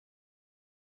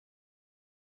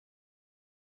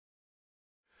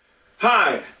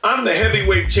Hi, I'm the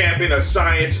heavyweight champion of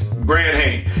science, Grant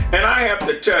Hank, and I have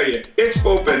to tell you, it's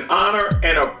both an honor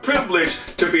and a privilege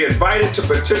to be invited to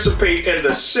participate in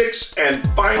the sixth and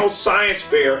final science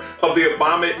fair of the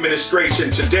Obama administration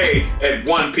today at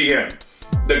 1 p.m.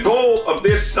 The goal of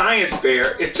this science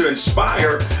fair is to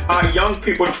inspire our young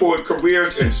people toward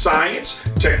careers in science,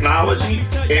 technology,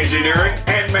 engineering,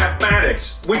 and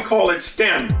mathematics. We call it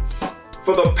STEM.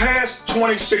 For the past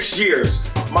 26 years,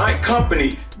 my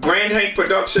company, Grant Hank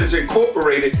Productions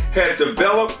Incorporated, has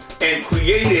developed and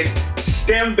created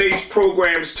STEM-based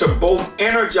programs to both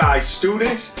energize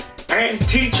students and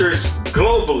teachers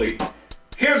globally.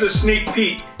 Here's a sneak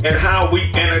peek at how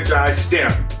we energize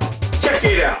STEM. Check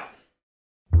it out.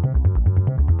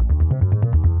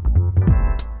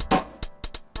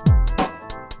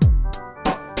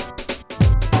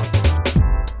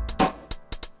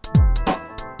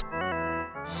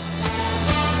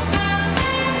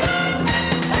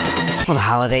 Well, the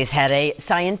holidays had a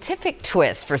scientific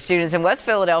twist for students in West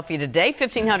Philadelphia today.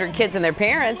 1,500 kids and their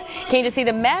parents came to see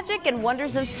the magic and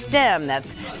wonders of STEM.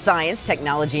 That's science,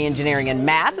 technology, engineering, and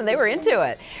math, and they were into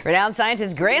it. Renowned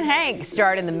scientist Grant Hank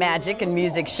starred in the magic and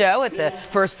music show at the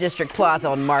First District Plaza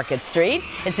on Market Street.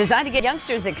 It's designed to get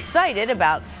youngsters excited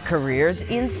about careers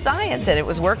in science, and it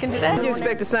was working today. What do you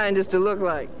expect a scientist to look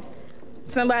like?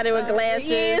 Somebody with glasses.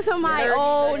 Yeah, somebody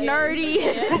old,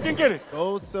 nerdy. Who can get it?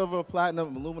 Gold, silver,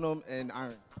 platinum, aluminum, and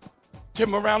iron. Give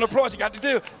him a round of applause. You got to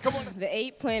do. Come on. The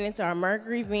 8 planets are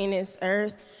Mercury, Venus,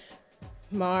 Earth,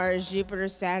 Mars, Jupiter,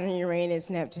 Saturn, Uranus,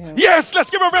 Neptune. Yes, let's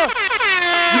give him a round.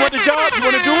 You want the job? You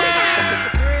want to do it?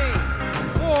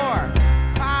 3, 4,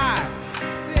 5,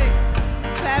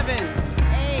 6, 7,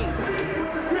 8.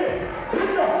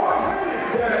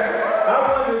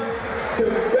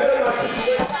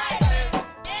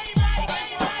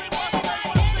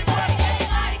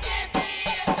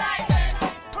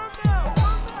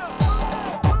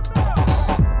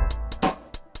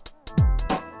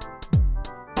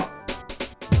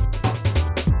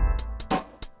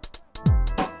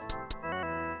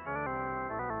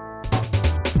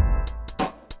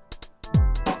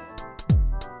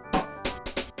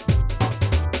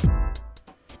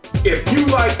 If you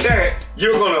like that,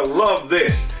 you're gonna love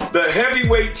this. The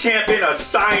heavyweight champion of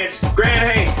science,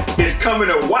 Grant Hank, is coming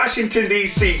to Washington,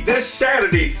 D.C. this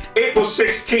Saturday, April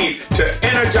 16th to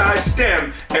energize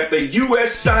STEM at the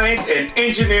U.S. Science and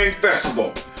Engineering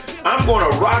Festival. I'm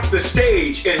gonna rock the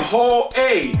stage in Hall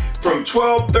A from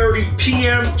 12:30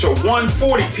 p.m. to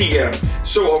 1:40 p.m.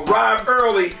 So arrive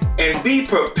early and be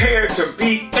prepared to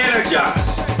be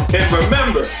energized. And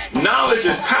remember, knowledge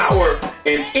is power,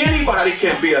 and anybody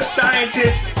can be a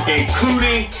scientist,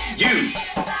 including you.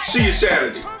 See you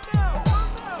Saturday.